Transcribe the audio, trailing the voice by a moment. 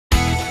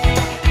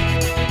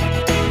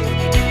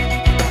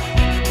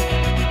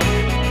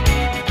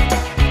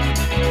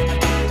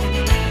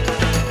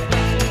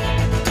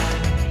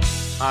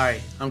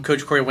I'm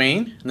Coach Corey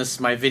Wayne, and this is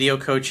my video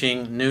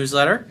coaching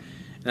newsletter.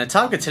 And the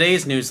topic of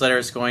today's newsletter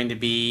is going to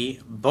be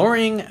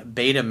boring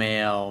beta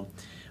male.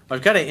 Well,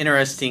 I've got an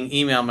interesting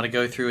email I'm going to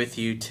go through with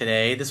you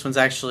today. This one's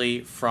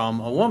actually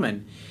from a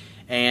woman,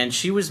 and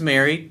she was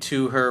married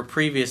to her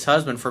previous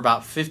husband for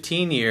about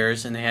 15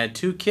 years, and they had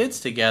 2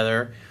 kids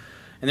together.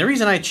 And the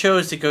reason I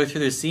chose to go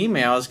through this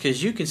email is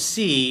because you can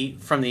see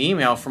from the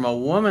email, from a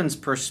woman's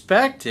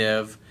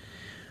perspective,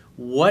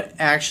 what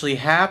actually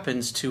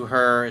happens to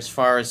her as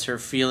far as her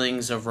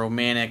feelings of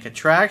romantic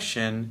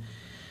attraction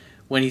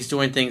when he's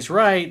doing things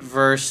right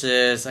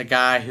versus a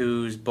guy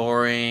who's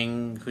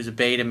boring, who's a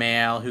beta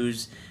male,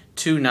 who's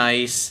too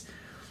nice.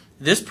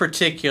 This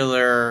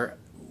particular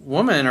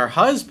woman and her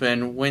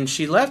husband, when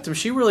she left him,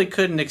 she really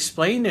couldn't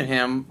explain to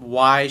him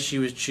why she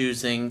was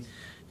choosing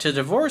to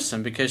divorce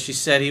him, because she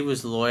said he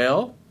was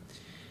loyal,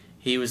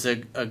 he was a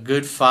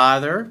good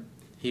father,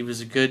 he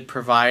was a good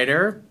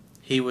provider,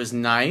 he was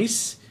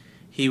nice,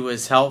 he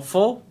was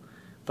helpful,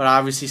 but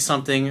obviously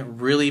something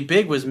really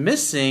big was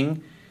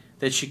missing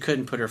that she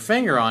couldn't put her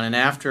finger on. And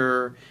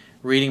after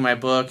reading my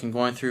book and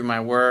going through my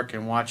work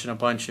and watching a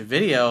bunch of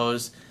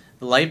videos,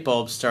 the light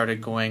bulbs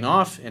started going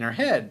off in her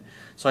head.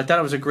 So I thought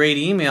it was a great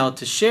email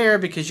to share,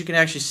 because you can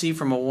actually see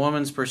from a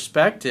woman's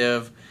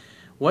perspective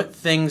what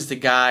things the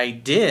guy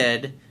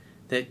did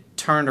that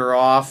turned her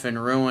off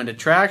and ruined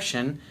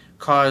attraction,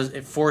 caused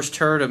it forced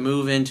her to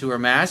move into her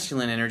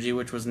masculine energy,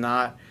 which was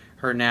not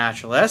her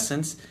natural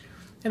essence.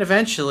 And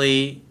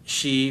eventually,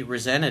 she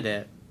resented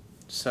it.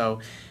 So,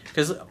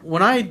 because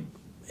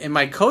in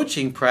my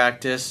coaching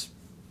practice,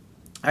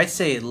 I'd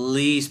say at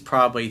least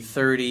probably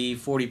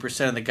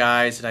 30–40% of the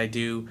guys that I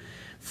do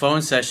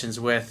phone sessions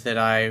with that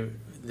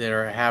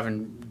are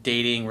having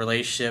dating,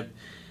 relationship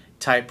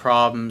type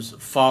problems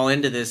fall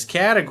into this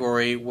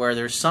category, where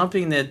there's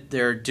something that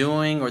they're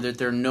doing or that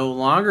they're no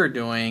longer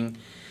doing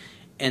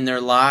in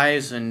their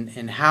lives,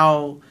 and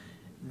how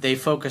they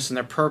focus on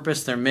their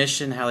purpose, their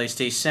mission, how they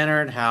stay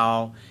centered,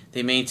 how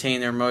they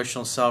maintain their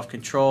emotional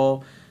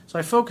self-control. So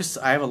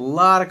I have a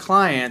lot of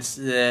clients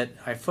that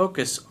I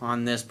focus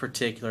on this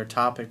particular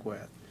topic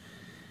with.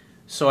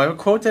 So I have a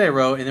quote that I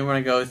wrote, and then we're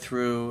going to go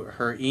through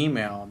her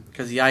email,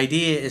 because the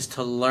idea is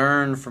to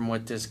learn from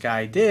what this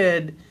guy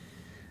did,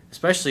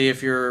 especially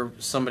if you're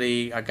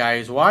a guy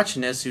who's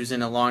watching this, who's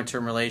in a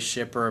long-term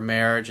relationship or a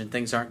marriage and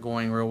things aren't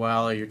going real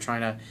well, or you're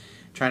trying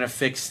to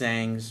fix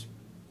things.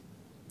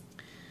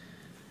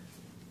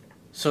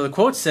 So the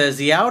quote says,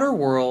 "The outer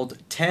world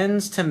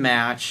tends to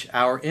match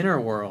our inner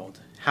world.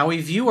 How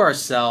we view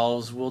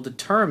ourselves will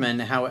determine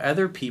how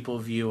other people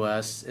view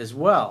us as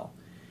well.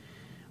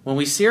 When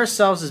we see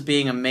ourselves as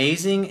being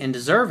amazing and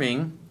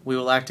deserving, we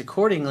will act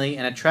accordingly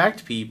and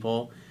attract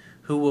people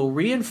who will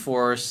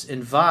reinforce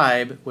and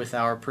vibe with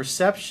our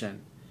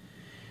perception.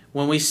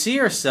 When we see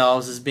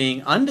ourselves as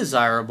being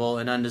undesirable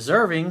and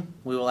undeserving,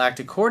 we will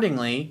act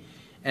accordingly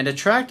and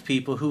attract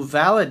people who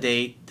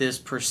validate this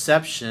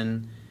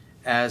perception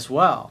as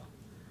well."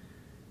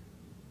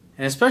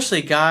 And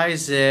especially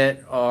guys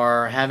that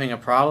are having a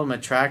problem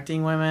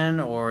attracting women,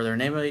 or they're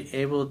never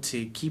able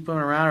to keep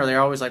women around, or they're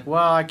always like,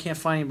 well, I can't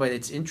find anybody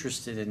that's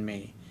interested in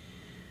me.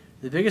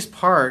 The biggest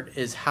part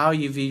is how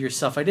you view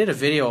yourself. I did a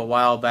video a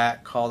while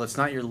back called "It's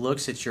Not Your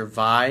Looks, It's Your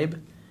Vibe."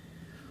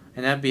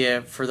 And that'd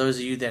be for those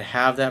of you that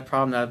have that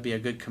problem, that'd be a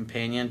good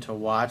companion to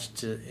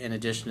watch in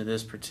addition to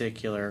this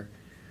particular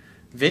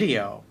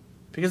video.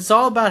 Because it's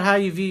all about how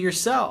you view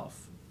yourself.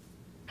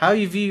 How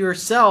you view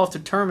yourself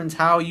determines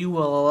how you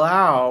will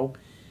allow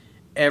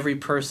every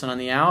person on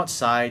the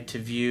outside to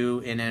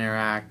view and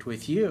interact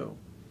with you.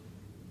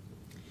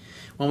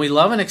 When we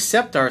love and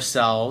accept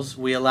ourselves,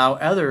 we allow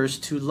others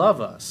to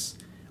love us.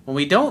 When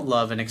we don't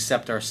love and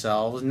accept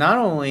ourselves, not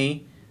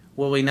only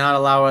will we not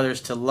allow others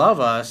to love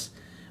us,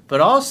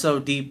 but also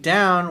deep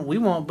down, we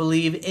won't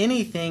believe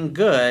anything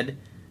good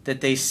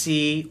that they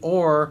see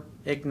or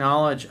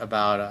acknowledge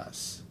about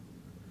us.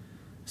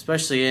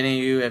 Especially any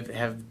of you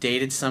have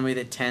dated somebody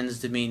that tends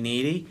to be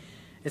needy.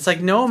 It's like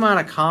no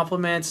amount of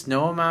compliments,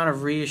 no amount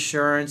of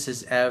reassurance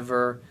is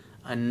ever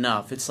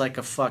enough. It's like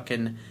a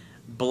fucking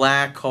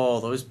black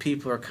hole. Those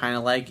people are kind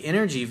of like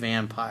energy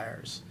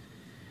vampires.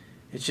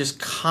 It's just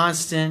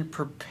constant,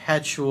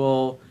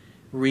 perpetual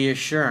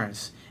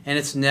reassurance. And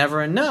it's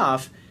never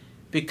enough,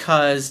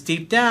 because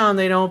deep down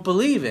they don't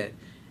believe it.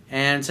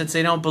 And since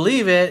they don't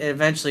believe it,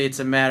 eventually it's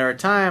a matter of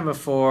time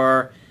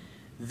before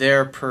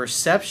their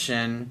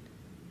perception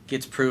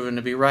gets proven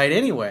to be right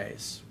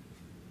anyways.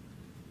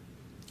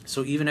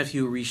 So even if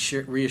you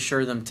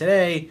reassure them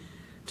today,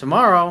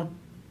 tomorrow,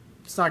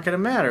 it's not going to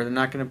matter. They're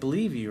not going to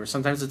believe you. Or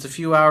sometimes it's a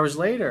few hours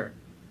later.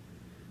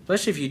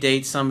 Especially if you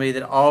date somebody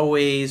that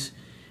always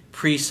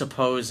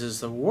presupposes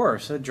the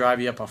worst. It'll drive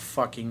you up a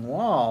fucking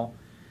wall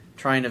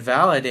trying to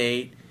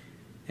validate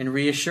and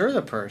reassure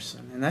the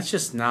person. And that's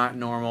just not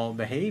normal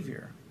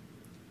behavior.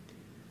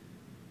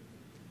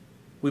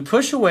 We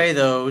push away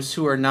those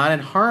who are not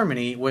in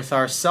harmony with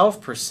our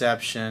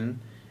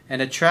self-perception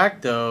and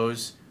attract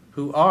those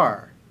who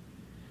are.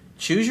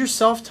 Choose your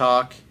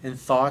self-talk and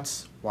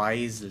thoughts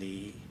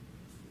wisely.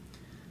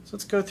 So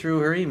let's go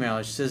through her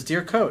email. She says,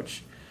 "Dear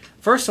Coach,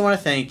 first I want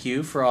to thank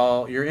you for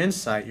all your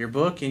insight. Your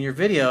book and your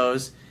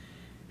videos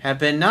have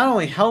been not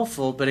only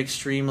helpful but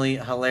extremely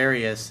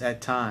hilarious at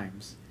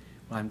times.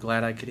 Well, I'm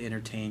glad I could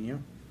entertain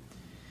you.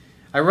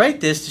 I write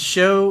this to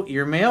show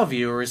your male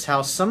viewers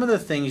how some of the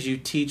things you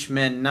teach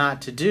men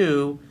not to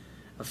do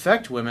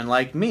affect women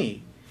like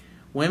me.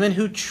 Women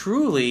who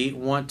truly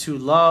want to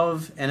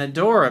love and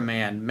adore a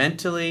man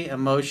mentally,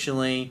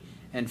 emotionally,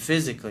 and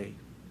physically."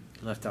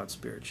 Left out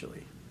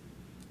spiritually.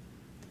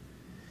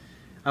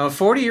 "I'm a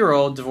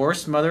 40-year-old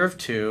divorced mother of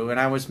 2, and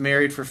I was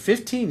married for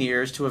 15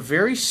 years to a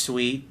very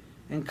sweet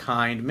and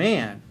kind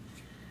man.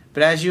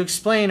 But as you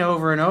explain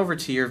over and over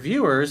to your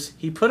viewers,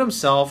 he put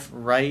himself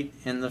right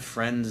in the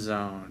friend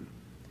zone.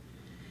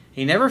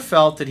 He never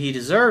felt that he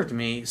deserved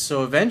me,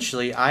 so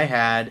eventually I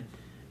had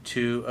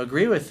to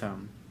agree with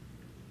him."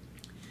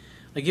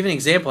 I'll give you an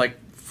example. Like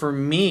for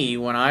me,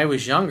 when I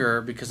was younger,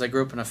 because I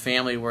grew up in a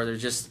family where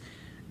there's just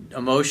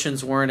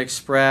emotions weren't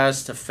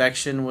expressed,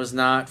 affection was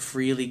not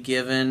freely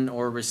given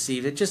or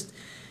received. It just,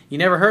 you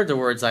never heard the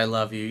words "I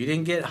love you." You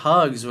didn't get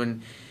hugs.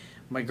 When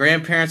my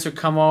grandparents would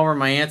come over,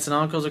 my aunts and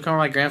uncles would come over,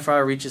 my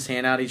grandfather would reach his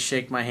hand out, he'd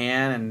shake my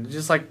hand, and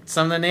just like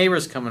some of the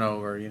neighbors coming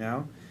over, you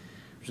know.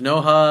 There's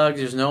no hugs,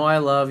 there's no "I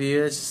love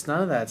you," it's just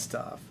none of that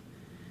stuff.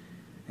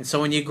 And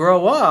so when you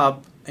grow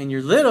up and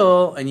you're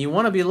little and you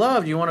want to be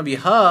loved, you want to be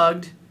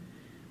hugged,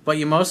 but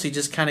you mostly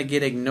just kind of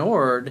get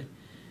ignored,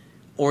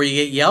 or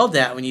you get yelled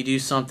at when you do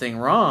something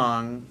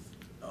wrong,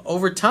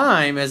 over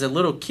time, as a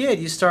little kid,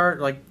 you start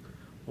like,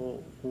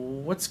 well,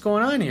 what's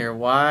going on here?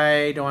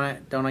 Why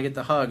don't I get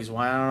the hugs?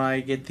 Why don't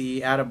I get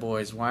the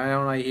attaboys? Why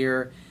don't I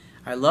hear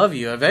 "I love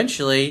you"?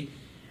 Eventually,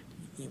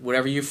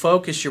 whatever you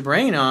focus your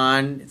brain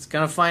on, it's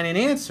going to find an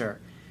answer.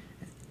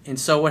 And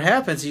so what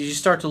happens is you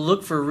start to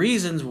look for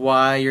reasons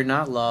why you're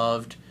not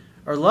loved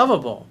or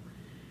lovable.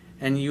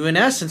 And you, in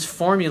essence,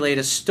 formulate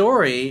a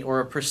story or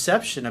a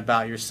perception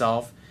about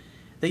yourself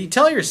that you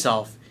tell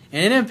yourself.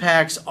 And it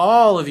impacts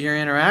all of your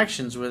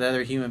interactions with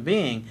other human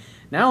beings,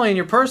 not only in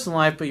your personal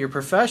life, but your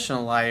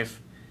professional life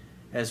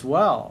as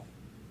well.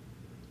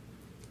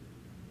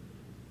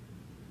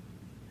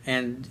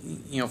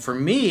 And, you know, for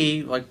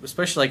me, like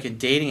especially like in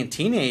dating in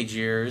teenage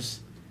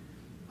years,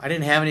 I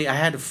didn't have any, I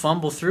had to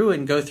fumble through it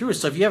and go through it.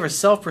 So if you have a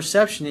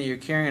self-perception that you're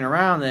carrying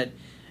around that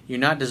you're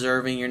not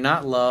deserving, you're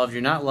not loved,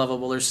 you're not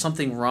lovable, there's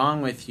something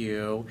wrong with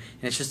you,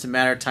 and it's just a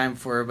matter of time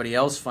before everybody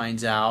else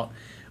finds out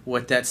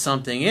what that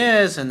something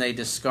is, and they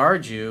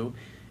discard you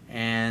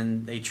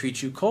and they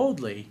treat you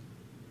coldly.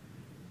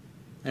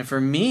 And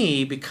for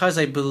me, because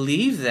I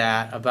believe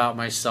that about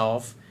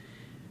myself,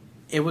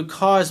 it would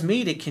cause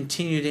me to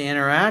continue to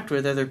interact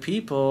with other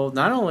people,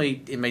 not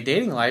only in my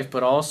dating life,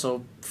 but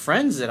also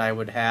friends that I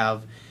would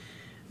have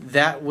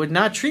that would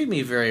not treat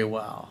me very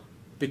well.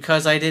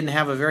 Because I didn't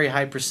have a very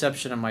high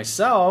perception of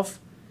myself,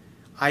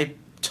 I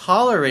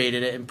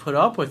tolerated it and put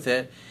up with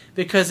it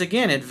because,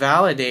 again, it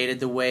validated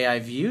the way I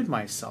viewed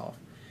myself.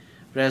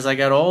 But as I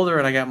got older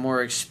and I got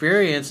more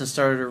experience and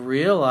started to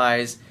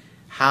realize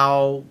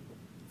how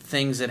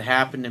things that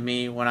happened to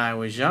me when I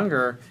was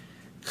younger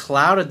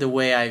clouded the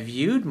way I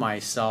viewed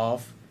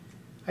myself,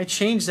 I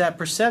changed that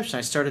perception.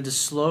 I started to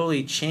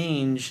slowly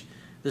change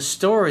the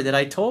story that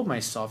I told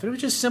myself. It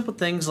was just simple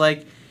things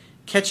like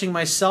catching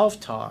my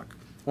self-talk.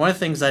 One of the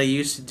things that I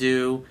used to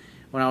do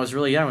when I was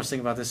really young, I was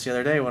thinking about this the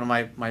other day, one of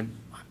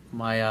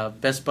my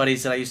best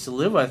buddies that I used to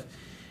live with,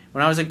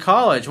 when I was in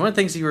college, one of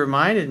the things he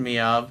reminded me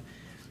of,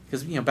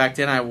 because back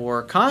then I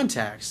wore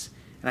contacts,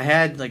 and I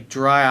had like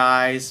dry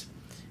eyes,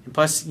 and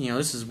plus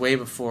this is way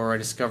before I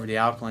discovered the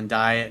alkaline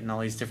diet and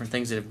all these different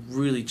things that have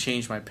really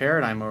changed my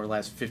paradigm over the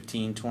last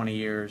 15, 20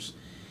 years.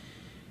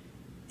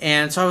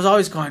 And so I was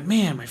always going,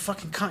 man, my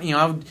fucking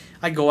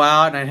I'd go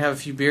out and I'd have a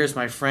few beers with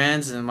my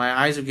friends, and my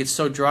eyes would get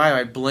so dry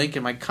I'd blink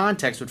and my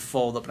contacts would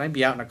fold up, and I'd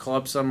be out in a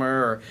club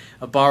somewhere or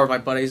a bar with my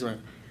buddies,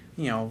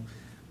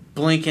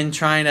 blinking,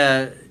 trying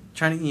to,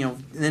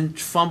 and then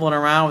fumbling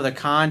around with a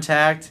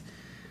contact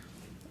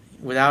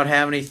without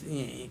having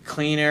any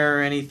cleaner or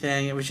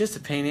anything. It was just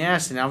a pain in the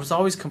ass, and I was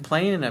always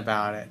complaining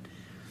about it.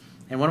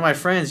 And one of my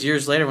friends,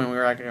 years later, when we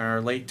were like in our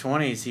late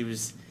 20s,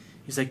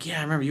 he's like, yeah,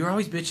 I remember you were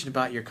always bitching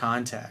about your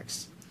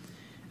contacts.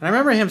 And I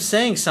remember him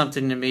saying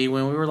something to me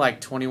when we were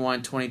like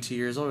 21, 22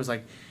 years old.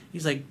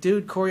 He's like,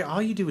 dude, Corey,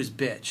 all you do is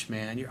bitch,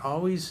 man. You're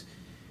always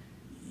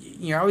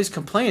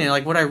complaining.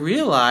 Like, what I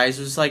realized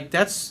was like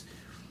that's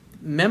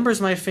members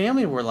of my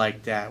family were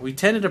like that. We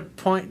tended to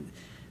point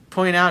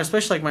out,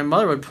 especially like my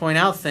mother would point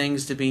out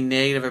things to be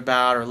negative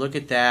about, or look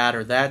at that,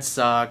 or that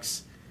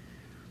sucks.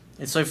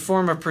 And so I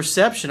form a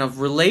perception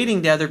of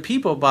relating to other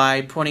people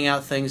by pointing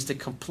out things to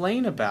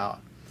complain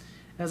about.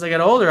 As I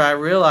got older, I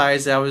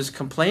realized I was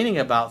complaining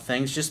about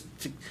things just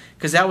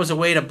because that was a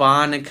way to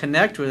bond and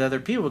connect with other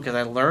people, because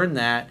I learned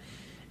that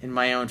in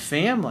my own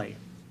family.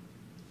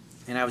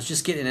 And I was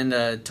just getting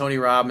into Tony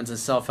Robbins and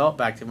self-help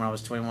back then when I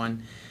was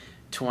 21,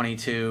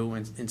 22,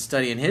 and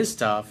studying his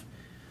stuff.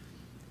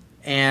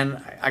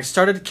 And I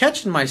started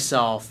catching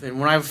myself, and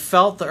when I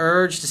felt the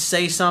urge to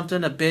say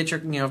something, a bitch,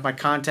 or if my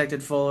contact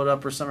had followed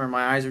up or something, or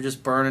my eyes were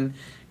just burning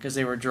because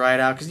they were dried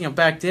out. Because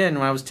back then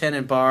when I was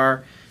tending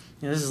bar,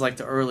 this is like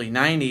the early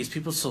 '90s.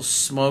 People still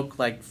smoke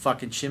like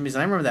fucking chimneys.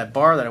 And I remember that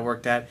bar that I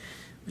worked at. It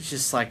was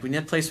just like when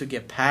that place would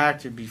get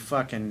packed, it'd be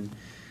fucking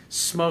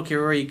smoke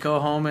everywhere. You go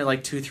home at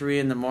like 2, 3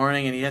 in the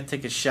morning, and you have to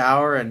take a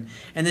shower, and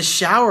the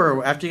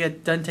shower after you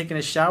get done taking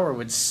a shower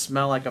would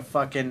smell like a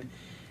fucking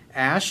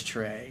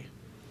ashtray.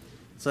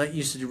 So that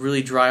used to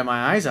really dry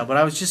my eyes out. But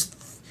I was just,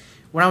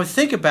 when I would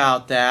think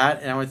about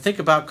that, and I would think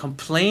about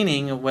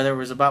complaining, whether it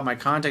was about my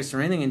context or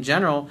anything in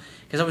general,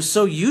 because I was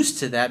so used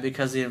to that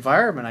because of the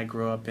environment I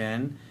grew up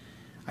in,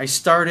 I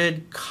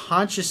started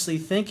consciously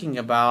thinking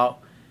about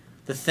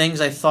the things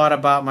I thought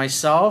about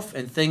myself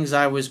and things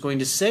I was going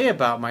to say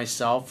about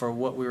myself or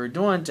what we were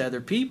doing to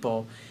other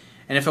people.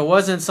 And if it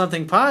wasn't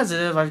something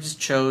positive, I just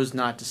chose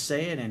not to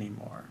say it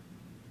anymore.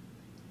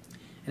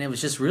 And it was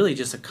just really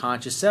just a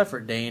conscious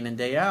effort day in and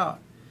day out.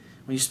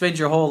 When you spend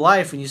your whole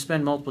life, when you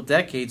spend multiple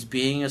decades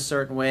being a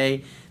certain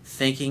way,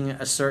 thinking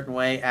a certain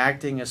way,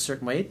 acting a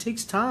certain way, it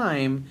takes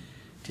time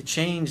to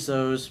change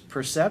those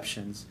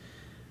perceptions.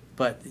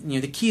 But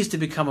the key is to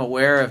become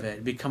aware of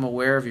it, become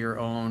aware of your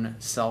own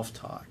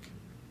self-talk.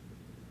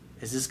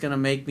 Is this going to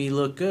make me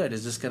look good?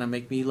 Is this going to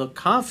make me look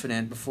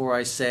confident before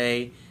I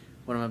say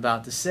what I'm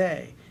about to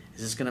say?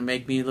 Is this going to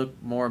make me look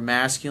more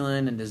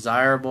masculine and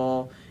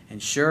desirable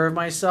and sure of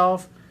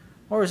myself?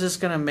 Or is this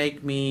going to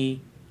make me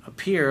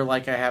appear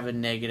like I have a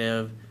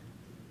negative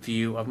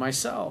view of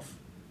myself?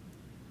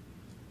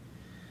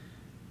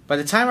 By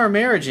the time our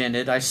marriage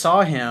ended, I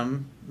saw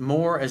him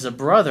more as a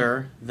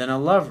brother than a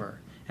lover,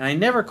 and I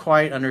never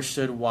quite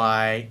understood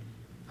why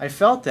I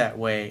felt that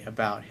way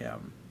about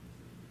him.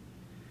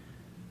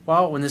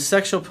 Well, when the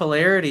sexual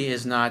polarity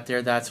is not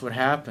there, that's what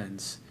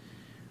happens.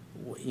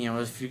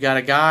 If you got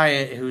a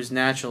guy whose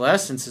natural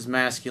essence is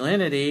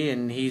masculinity,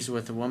 and he's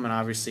with a woman,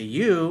 obviously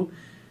you,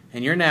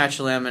 and your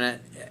natural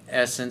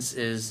essence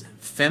is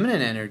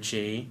feminine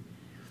energy,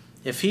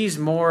 if he's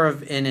more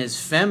in his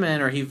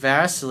feminine or he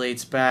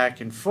vacillates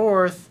back and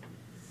forth,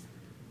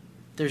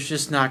 there's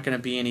just not going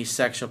to be any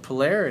sexual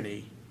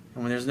polarity.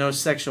 And when there's no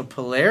sexual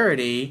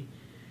polarity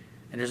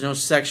and there's no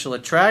sexual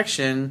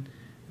attraction,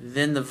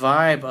 then the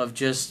vibe of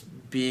just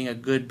being a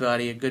good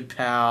buddy, a good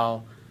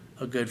pal,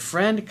 a good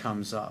friend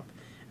comes up.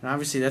 And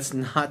obviously that's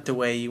not the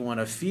way you want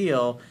to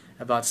feel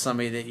about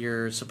somebody that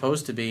you're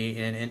supposed to be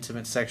in an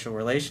intimate sexual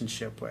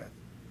relationship with.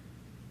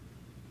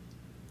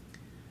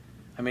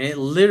 I mean,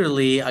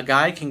 a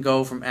guy can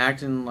go from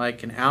acting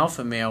like an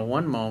alpha male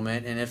one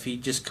moment, and if he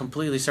just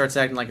completely starts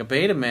acting like a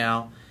beta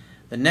male,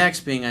 the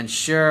next being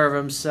unsure of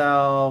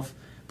himself,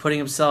 putting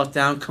himself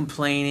down,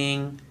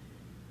 complaining.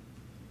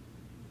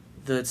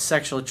 The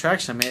sexual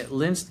attraction, it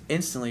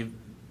instantly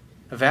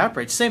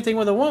evaporates. Same thing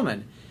with a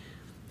woman.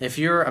 If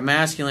you're a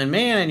masculine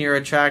man and you're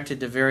attracted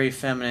to very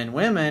feminine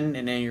women,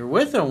 and then you're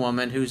with a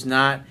woman who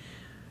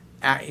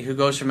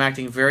goes from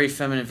acting very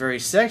feminine, very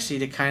sexy,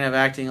 to kind of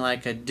acting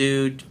like a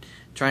dude,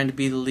 trying to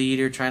be the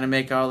leader, trying to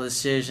make all the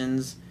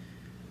decisions,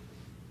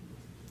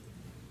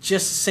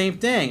 just the same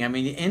thing. I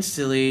mean,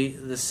 instantly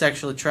the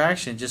sexual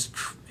attraction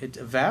it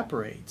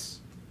evaporates.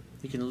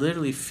 You can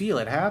literally feel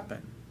it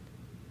happen.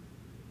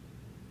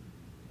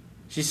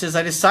 She says,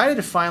 I decided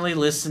to finally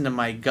listen to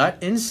my gut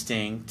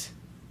instinct.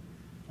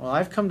 Well,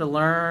 I've come to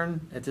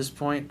learn at this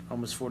point,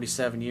 almost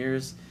 47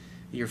 years,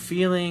 your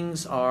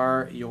feelings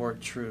are your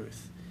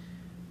truth.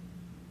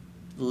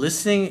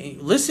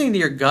 Listening to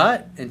your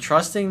gut and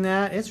trusting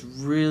that, it's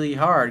really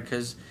hard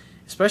because,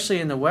 especially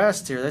in the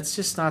West here, that's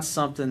just not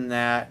something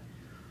that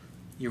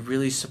you're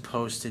really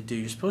supposed to do.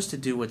 You're supposed to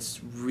do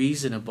what's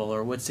reasonable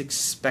or what's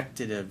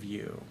expected of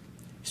you.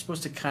 You're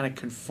supposed to kind of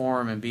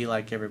conform and be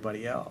like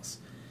everybody else.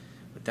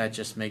 But that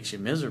just makes you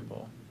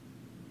miserable.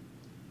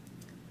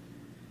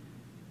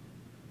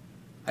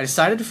 I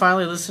decided to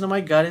finally listen to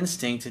my gut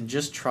instinct and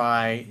just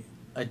try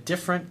a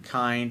different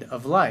kind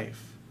of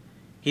life.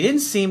 He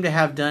didn't seem to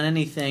have done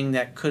anything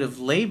that could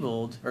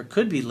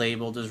be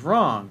labeled as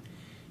wrong.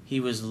 He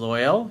was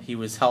loyal, he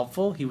was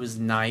helpful, he was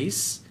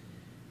nice,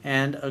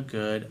 and a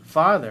good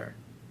father.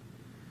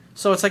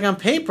 So it's like on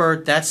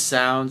paper, that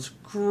sounds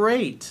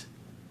great.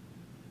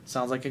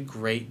 Sounds like a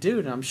great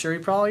dude, and I'm sure he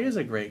probably is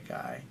a great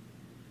guy.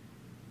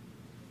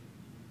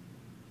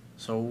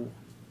 So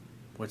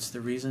what's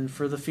the reason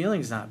for the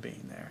feelings not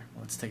being there?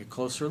 Let's take a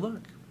closer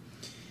look.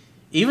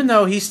 Even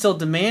though he still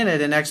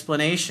demanded an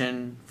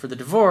explanation for the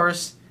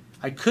divorce,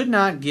 I could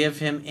not give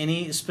him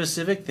any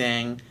specific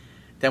thing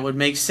that would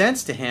make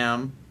sense to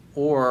him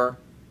or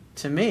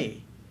to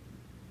me.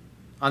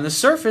 On the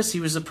surface, he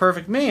was the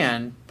perfect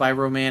man by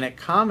romantic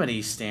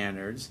comedy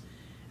standards,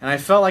 and I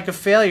felt like a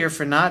failure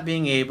for not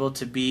being able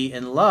to be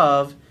in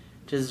love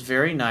to this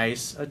very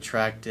nice,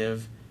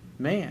 attractive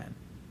man.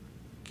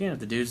 Again, if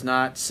the dude's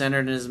not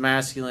centered in his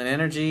masculine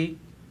energy,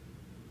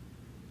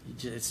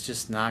 it's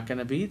just not going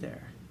to be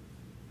there.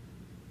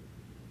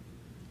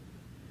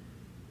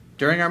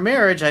 During our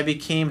marriage, I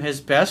became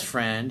his best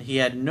friend. He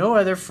had no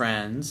other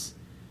friends.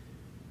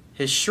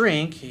 his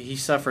shrink. He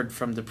suffered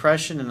from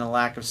depression and a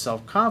lack of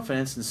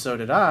self-confidence, and so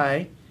did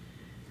I.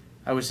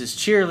 I was his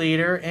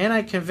cheerleader, and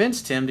I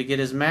convinced him to get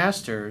his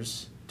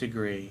master's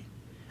degree.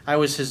 I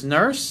was his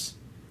nurse.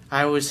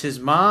 I was his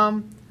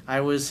mom.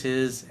 I was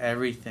his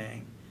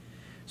everything.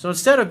 So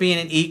instead of being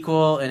an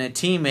equal and a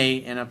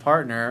teammate and a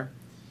partner,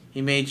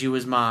 he made you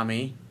his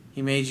mommy.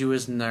 He made you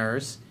his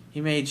nurse.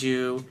 He made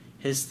you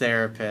his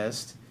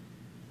therapist.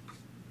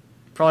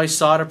 Probably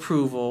sought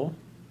approval.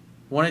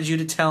 Wanted you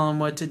to tell him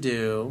what to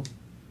do.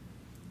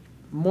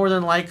 More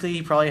than likely,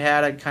 he probably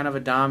had a kind of a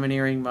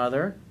domineering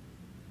mother.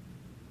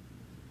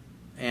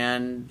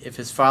 And if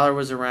his father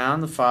was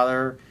around, the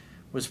father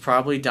was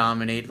probably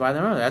dominated by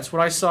the mother. That's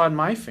what I saw in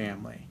my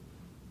family.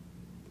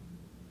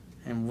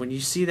 And when you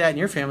see that in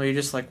your family,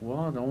 you're just like, well,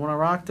 I don't want to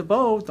rock the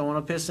boat. Don't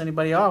want to piss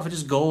anybody off.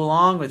 Just go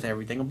along with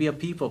everything. I'll be a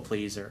people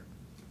pleaser.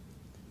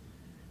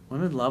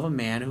 Women love a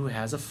man who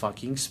has a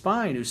fucking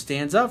spine, who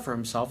stands up for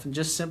himself and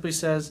just simply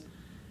says,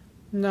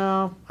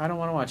 no, I don't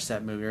want to watch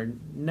that movie. Or,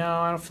 no,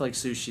 I don't feel like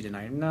sushi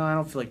tonight. No, I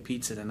don't feel like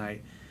pizza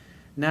tonight.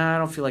 No, I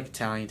don't feel like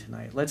Italian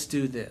tonight. Let's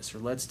do this or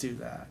let's do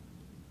that.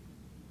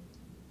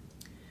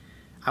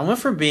 I went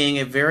from being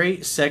a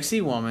very sexy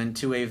woman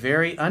to a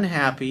very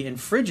unhappy and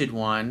frigid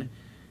one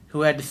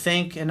who had to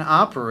think and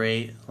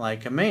operate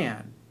like a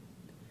man.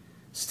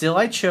 Still,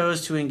 I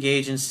chose to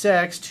engage in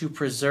sex to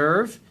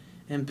preserve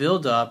and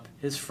build up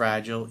his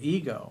fragile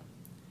ego.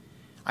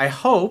 I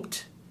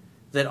hoped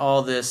that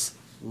all this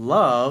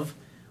love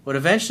would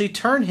eventually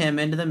turn him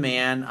into the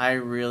man I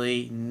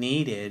really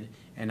needed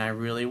and I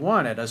really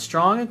wanted. A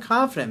strong and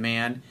confident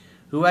man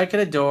who I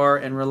could adore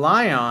and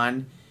rely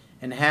on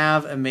and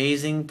have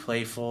amazing,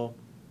 playful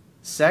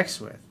sex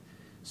with.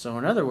 So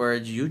in other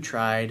words, you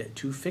tried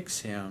to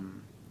fix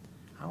him.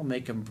 I'll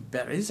make him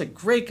better. He's a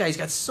great guy. He's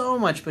got so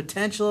much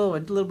potential. A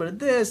little bit of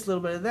this, a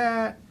little bit of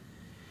that.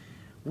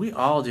 We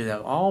all do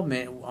that. All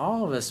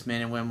of us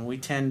men and women, we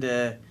tend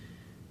to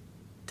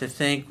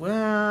think,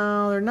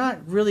 well, they're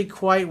not really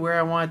quite where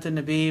I want them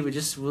to be, but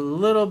just a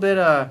little bit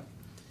of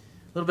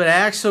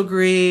axle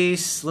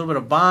grease, a little bit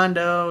of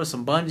Bondo,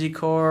 some bungee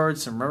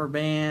cords, some rubber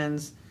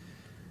bands,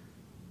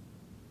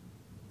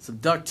 some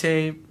duct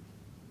tape,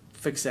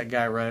 fix that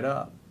guy right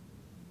up.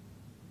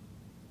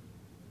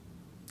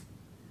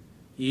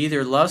 You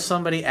either love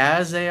somebody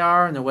as they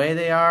are and the way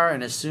they are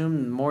and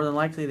assume more than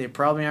likely they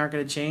probably aren't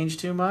going to change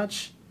too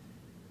much,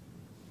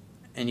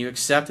 and you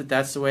accept that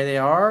that's the way they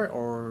are,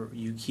 or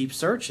you keep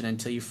searching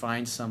until you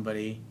find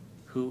somebody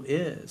who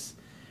is.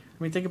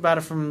 I mean, think about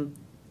it from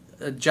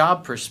a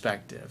job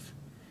perspective.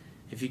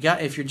 If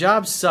your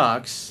job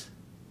sucks,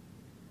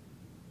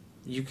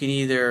 you can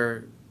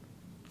either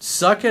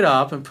suck it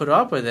up and put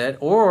up with it,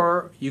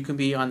 or you can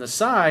be on the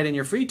side in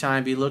your free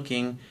time, be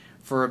looking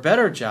for a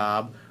better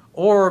job,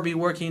 or be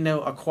working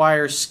to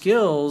acquire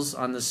skills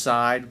on the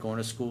side, going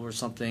to school or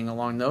something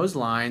along those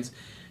lines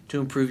to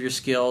improve your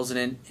skills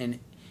and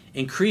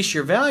increase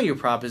your value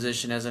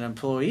proposition as an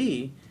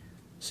employee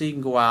so you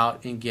can go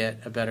out and get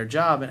a better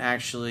job and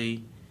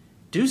actually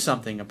do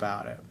something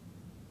about it.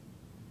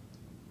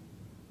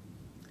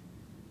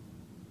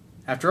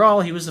 After all,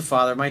 he was the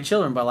father of my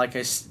children, but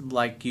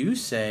like you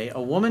say,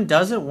 a woman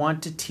doesn't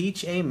want to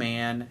teach a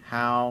man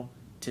how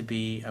to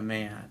be a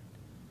man.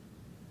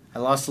 I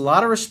lost a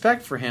lot of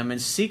respect for him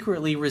and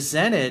secretly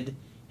resented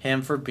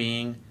him for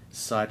being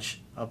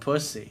such a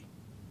pussy.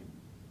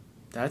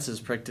 That's as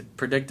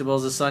predictable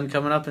as the sun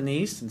coming up in the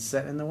east and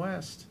setting in the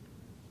west.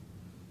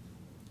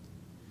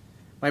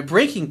 My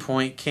breaking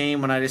point came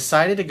when I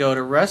decided to go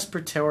to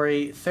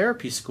respiratory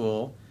therapy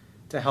school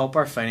to help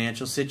our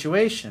financial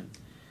situation.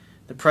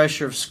 The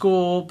pressure of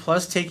school,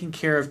 plus taking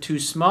care of 2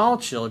 small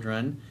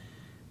children,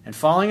 and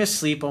falling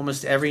asleep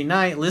almost every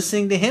night,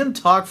 listening to him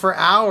talk for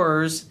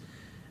hours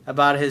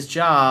about his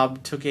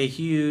job, took a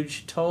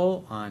huge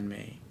toll on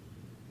me.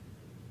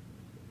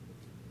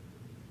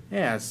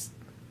 Yeah, it's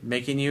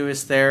making you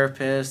his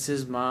therapist,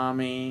 his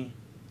mommy,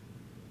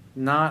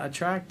 not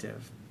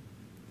attractive.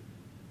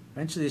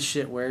 Eventually this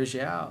shit wears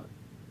you out.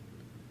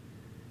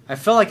 I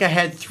felt like I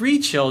had 3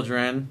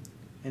 children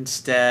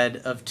instead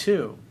of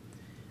 2.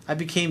 I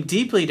became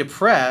deeply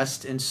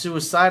depressed and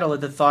suicidal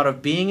at the thought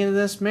of being in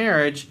this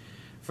marriage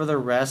for the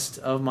rest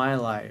of my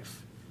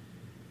life.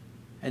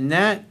 And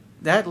that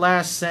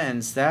last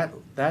sentence, that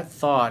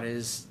thought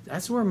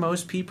that's where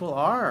most people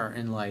are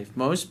in life.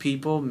 Most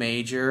people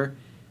major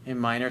in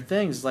minor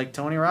things. Like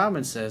Tony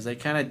Robbins says, they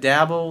kind of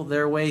dabble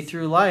their way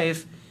through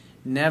life,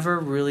 never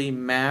really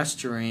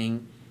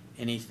mastering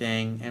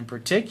anything in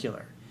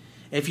particular.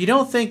 If you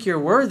don't think you're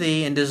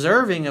worthy and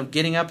deserving of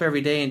getting up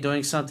every day and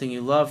doing something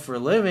you love for a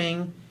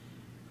living,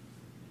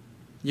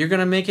 you're going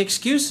to make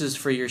excuses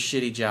for your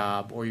shitty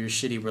job or your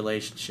shitty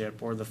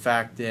relationship or the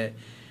fact that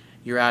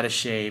you're out of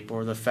shape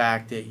or the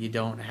fact that you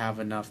don't have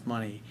enough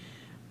money.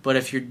 But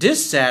if you're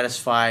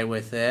dissatisfied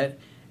with it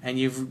and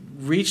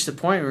you've reached the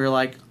point where you're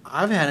like,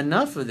 I've had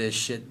enough of this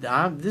shit,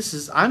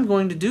 I'm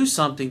going to do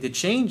something to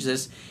change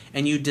this,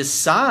 and you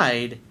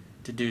decide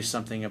to do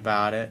something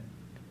about it,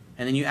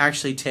 and then you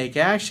actually take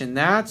action,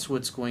 that's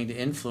what's going to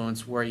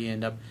influence where you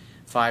end up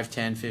 5,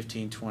 10,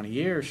 15, 20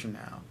 years from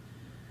now.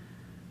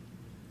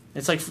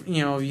 It's like,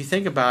 you know, if you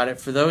think about it,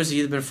 for those of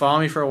you that have been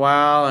following me for a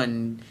while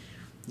and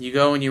you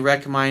go and you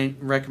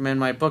recommend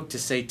my book to,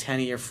 say,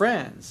 10 of your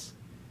friends,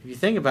 if you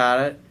think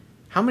about it,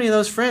 how many of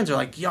those friends are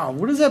like, yo,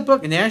 what is that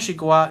book? And they actually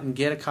go out and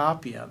get a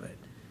copy of it.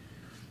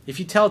 If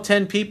you tell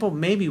 10 people,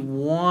 maybe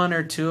 1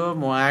 or 2 of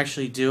them will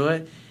actually do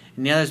it.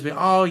 And the others will be,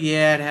 oh,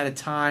 yeah, I had a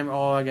time.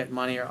 Oh, I got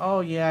money. Or,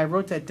 oh, yeah, I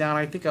wrote that down.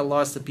 I think I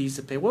lost a piece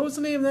of paper. What was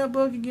the name of that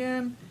book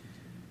again?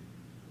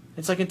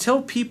 It's like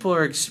until people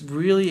are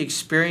really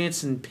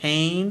experiencing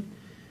pain,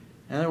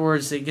 in other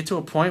words, they get to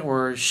a point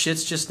where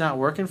shit's just not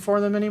working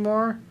for them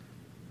anymore,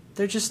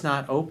 they're just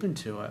not open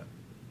to it.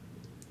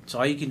 So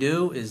all you can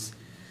do is,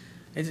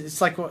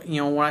 it's like,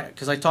 you know,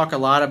 because I talk a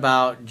lot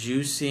about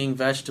juicing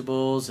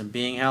vegetables and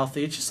being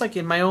healthy. It's just like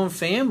in my own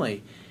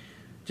family,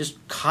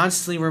 just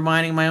constantly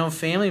reminding my own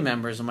family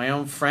members and my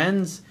own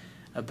friends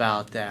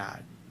about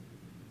that.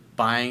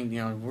 Buying, you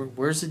know,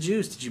 where's the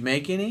juice? Did you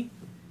make any?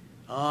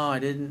 Oh, I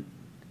didn't.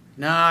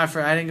 No, I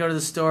didn't go to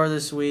the store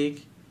this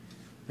week.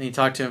 Then you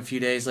talk to him a few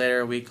days later,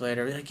 a week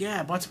later, you're like,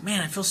 yeah, but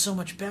man, I feel so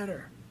much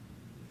better.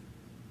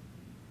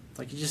 It's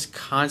like you just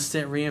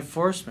constant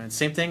reinforcement.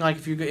 Same thing, like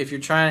if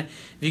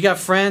you got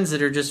friends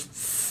that are just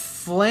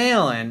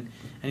flailing,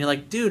 and you're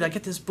like, dude, I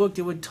get this book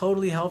that would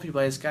totally help you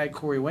by this guy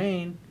Corey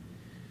Wayne.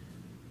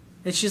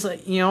 It's just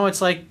like, you know,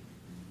 it's like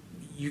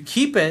you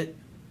keep it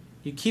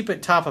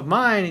top of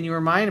mind, and you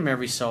remind them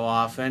every so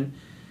often.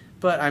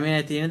 But, I mean,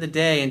 at the end of the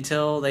day,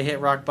 until they hit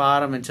rock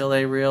bottom, until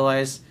they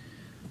realize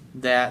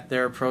that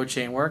their approach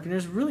ain't working,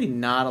 there's really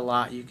not a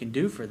lot you can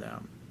do for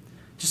them.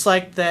 Just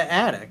like the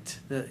addict,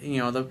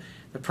 the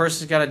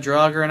person's got a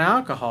drug or an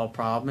alcohol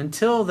problem,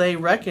 until they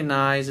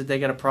recognize that they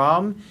got a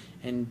problem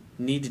and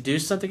need to do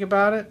something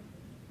about it,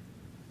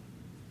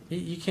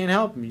 you can't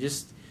help them.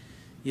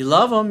 You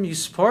love them, you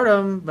support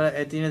them, but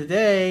at the end of the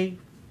day,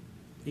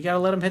 you got to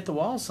let them hit the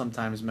wall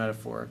sometimes,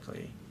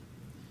 metaphorically.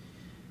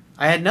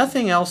 I had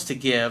nothing else to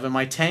give, and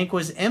my tank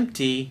was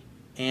empty,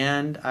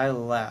 and I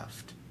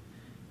left.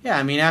 Yeah,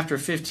 I mean, after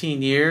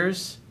 15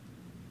 years,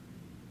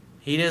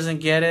 he doesn't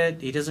get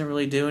it. He doesn't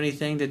really do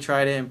anything to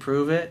try to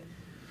improve it.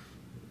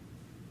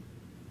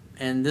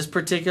 And this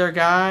particular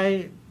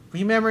guy,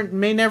 he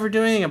may never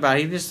do anything about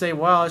it. He'd just say,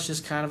 well, it's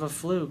just kind of a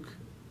fluke.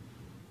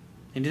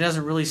 And he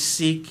doesn't really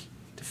seek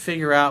to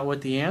figure out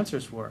what the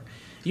answers were.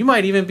 You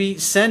might even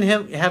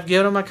have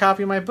given him a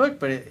copy of my book,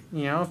 but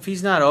if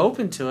he's not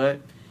open to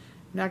it,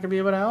 you're not going to be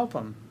able to help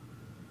him.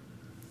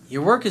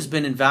 Your work has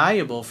been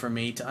invaluable for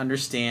me to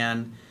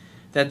understand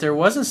that there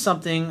wasn't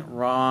something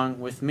wrong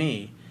with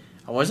me.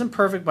 I wasn't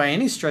perfect by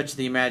any stretch of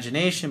the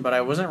imagination, but I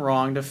wasn't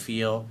wrong to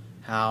feel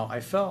how I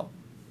felt.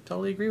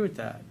 Totally agree with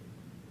that.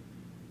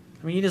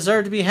 I mean, you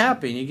deserve to be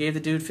happy, and you gave the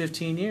dude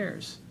 15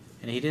 years,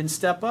 and he didn't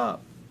step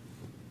up.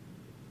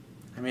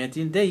 I mean, at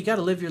the end of the day, you got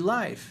to live your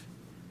life.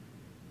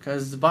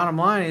 Because the bottom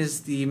line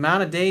is the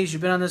amount of days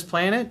you've been on this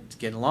planet, it's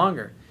getting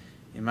longer.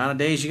 The amount of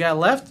days you got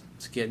left,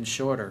 it's getting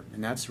shorter,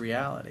 and that's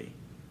reality.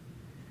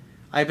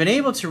 I've been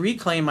able to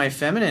reclaim my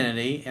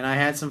femininity, and I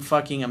had some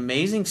fucking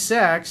amazing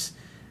sex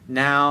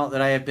now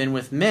that I have been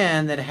with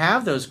men that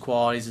have those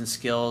qualities and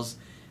skills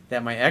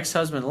that my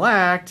ex-husband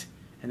lacked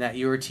and that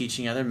you are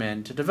teaching other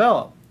men to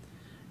develop.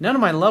 None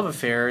of my love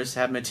affairs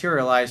have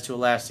materialized to a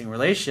lasting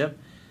relationship,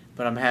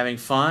 but I'm having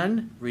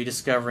fun,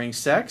 rediscovering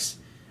sex,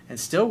 and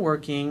still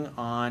working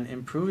on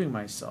improving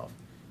myself.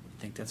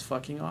 I think that's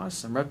fucking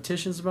awesome.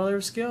 Repetition's the mother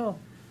of skill.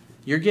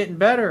 You're getting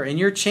better, and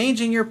you're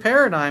changing your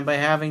paradigm by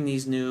having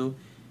these new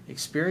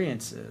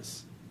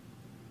experiences.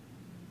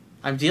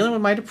 I'm dealing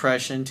with my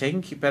depression,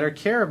 taking better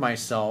care of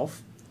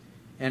myself,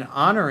 and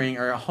honoring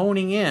or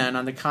honing in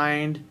on the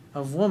kind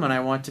of woman I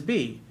want to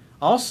be.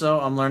 Also,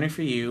 I'm learning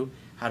for you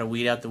how to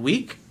weed out the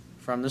weak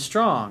from the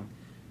strong,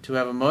 to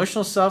have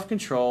emotional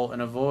self-control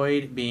and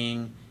avoid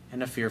being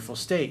in a fearful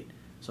state.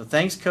 So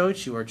thanks,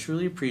 Coach. You are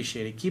truly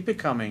appreciated. Keep it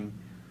coming.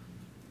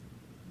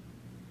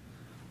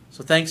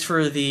 So thanks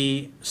for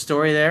the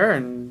story there,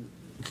 and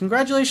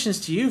congratulations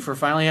to you for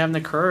finally having the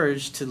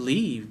courage to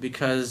leave,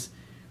 because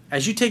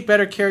as you take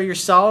better care of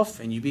yourself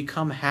and you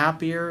become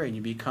happier and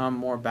you become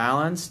more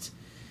balanced,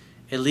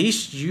 at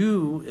least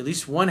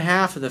one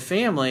half of the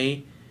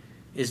family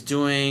is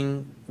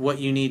doing what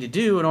you need to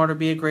do in order to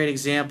be a great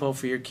example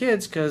for your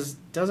kids, because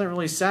it doesn't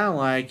really sound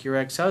like your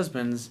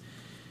ex-husband's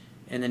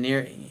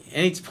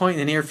any point in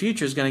the near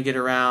future is going to get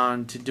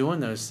around to doing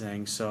those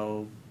things.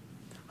 So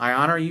I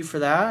honor you for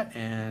that,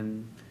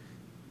 and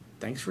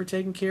thanks for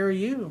taking care of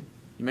you.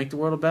 You make the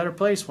world a better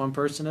place, one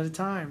person at a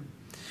time.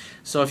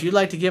 So if you'd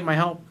like to get my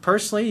help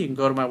personally, you can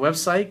go to my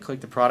website,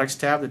 click the products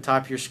tab at the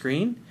top of your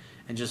screen,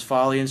 and just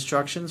follow the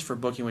instructions for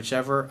booking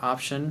whichever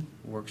option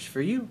works for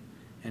you.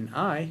 And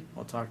I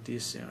will talk to you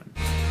soon.